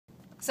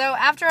So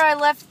after I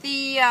left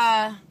the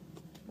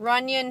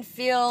Runyon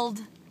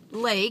Field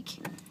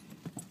Lake,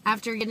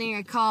 after getting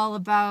a call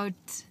about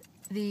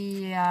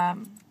the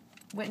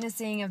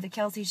witnessing of the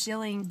Kelsey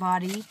Schilling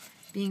body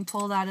being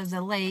pulled out of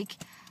the lake,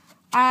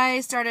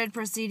 I started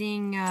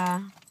proceeding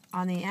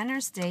on the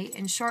interstate,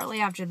 and shortly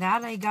after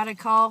that I got a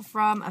call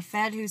from a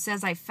Fed who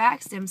says I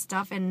faxed him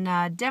stuff in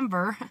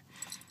Denver.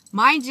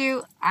 Mind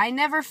you, I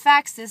never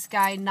faxed this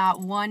guy not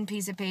one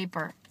piece of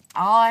paper.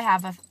 I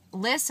have a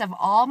list of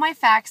all my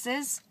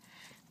faxes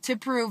to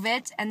prove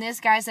it, and this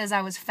guy says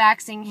I was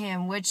faxing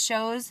him, which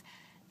shows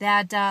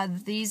that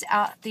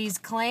these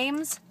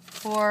claims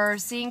for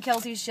seeing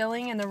Kelsey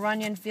Schilling in the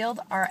Runyon Field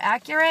are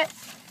accurate,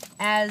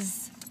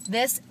 as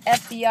this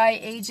FBI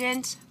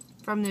agent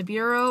from the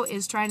Bureau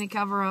is trying to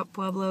cover up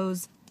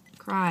Pueblo's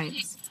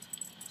crimes.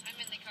 I'm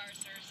in the car,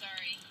 sir.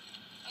 Sorry.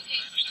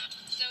 Okay,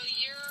 so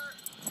you're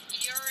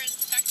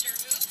Inspector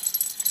who?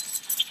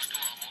 Inspector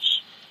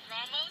Ramos.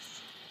 Ramos?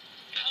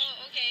 Yes.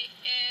 Oh, okay.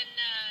 And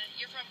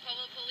you're from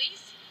Pueblo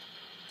Police?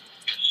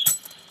 Yes.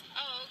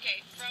 Oh,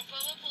 okay. From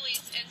Pueblo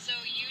Police. And so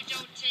you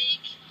don't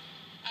take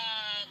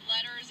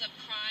letters of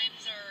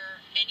crimes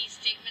or any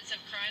statements of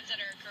crimes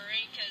that are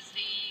occurring, because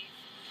the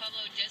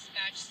Pueblo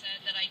Dispatch said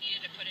that I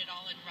needed to put it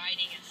all in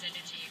writing and send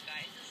it to you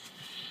guys.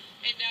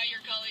 And now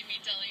you're calling me,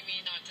 telling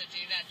me not to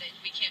do that, that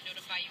we can't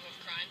notify you of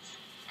crimes.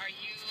 Are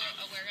you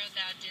aware of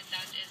that?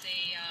 That is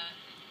a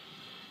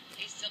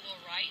civil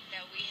right,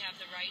 that we have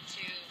the right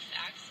to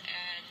fax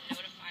and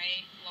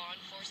notify law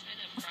enforcement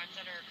of crimes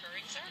that are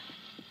occurring, sir?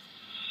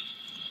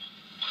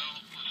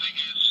 Well, the thing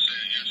is,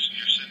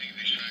 you're sending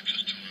these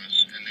faxes to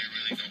us, and they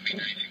really don't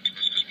mean anything to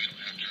us because we don't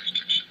have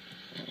jurisdiction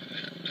over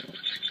that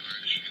particular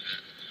issue,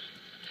 that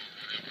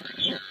whatever it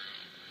is you're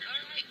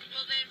All right.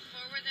 Well, then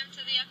forward them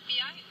to the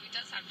FBI, who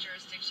does have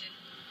jurisdiction,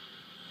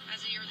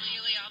 as you're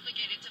legally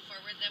obligated to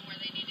forward them where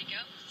they need to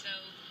go. So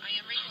I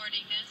am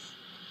recording this,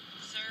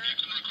 sir.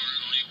 You can record it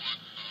all you want.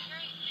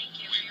 Great, thank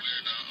you.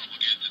 We're not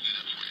obligated to do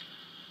that for you.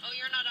 Oh,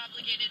 you're not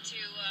obligated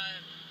to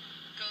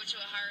go to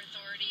a higher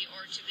authority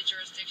or to the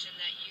jurisdiction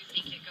that you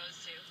think it goes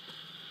to.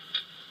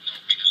 No,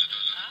 because it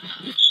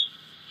doesn't.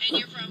 And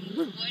you're from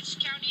which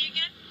county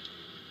again?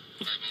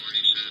 I've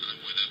already said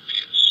I'm with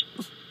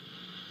FPS.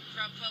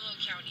 From Pueblo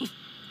County.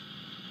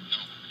 No,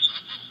 it's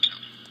not Pueblo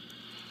County.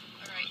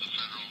 All right. The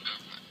federal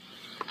government.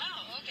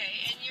 Oh,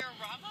 okay. And you're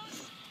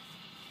Ramos?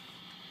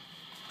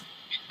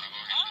 I've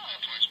already said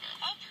that twice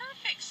now. Oh,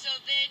 perfect. So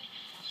then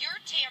you're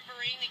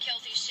tampering the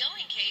Kelsey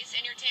Schilling case,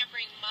 and you're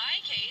tampering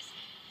my case.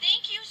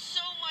 Thank you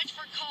so much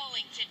for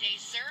calling today,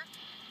 sir.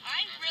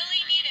 I really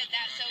needed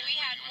that, so we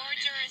had more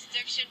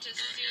jurisdiction to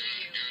sue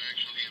you. You're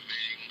actually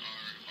invading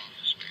our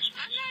office space.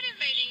 I'm not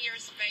invading your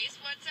space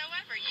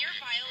whatsoever. You're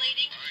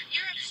violating,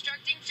 you're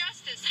obstructing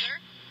justice, sir.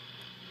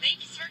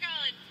 Thanks for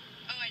calling.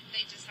 Oh,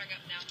 they just hung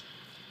up now.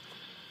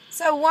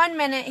 So 1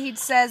 minute he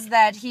says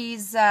that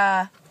he's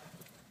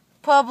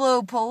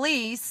Pueblo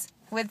Police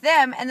with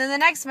them, and then the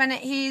next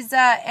minute he's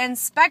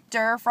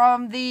inspector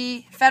from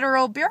the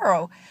Federal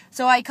Bureau.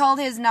 So I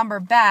called his number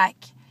back,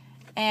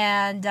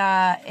 and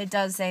it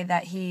does say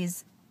that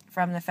he's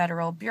from the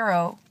Federal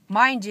Bureau.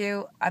 Mind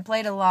you, I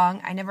played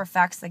along. I never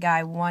faxed the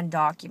guy one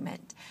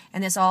document,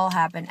 and this all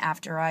happened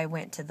after I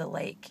went to the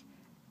lake.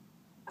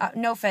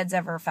 No feds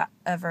ever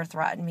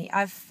threatened me.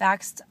 I've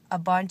faxed a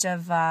bunch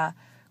of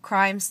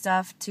crime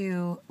stuff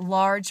to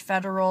large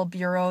federal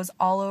bureaus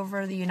all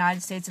over the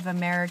United States of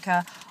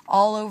America,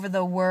 all over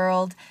the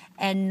world,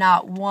 and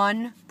not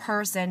one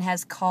person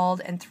has called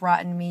and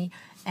threatened me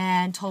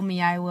and told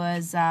me I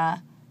was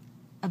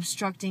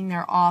obstructing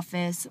their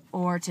office,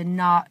 or to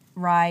not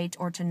write,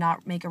 or to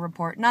not make a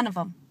report. None of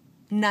them.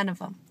 None of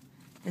them.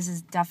 This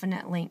is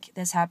definite link.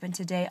 This happened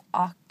today,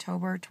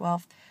 October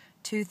 12th,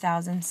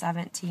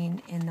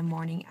 2017, in the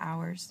morning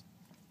hours.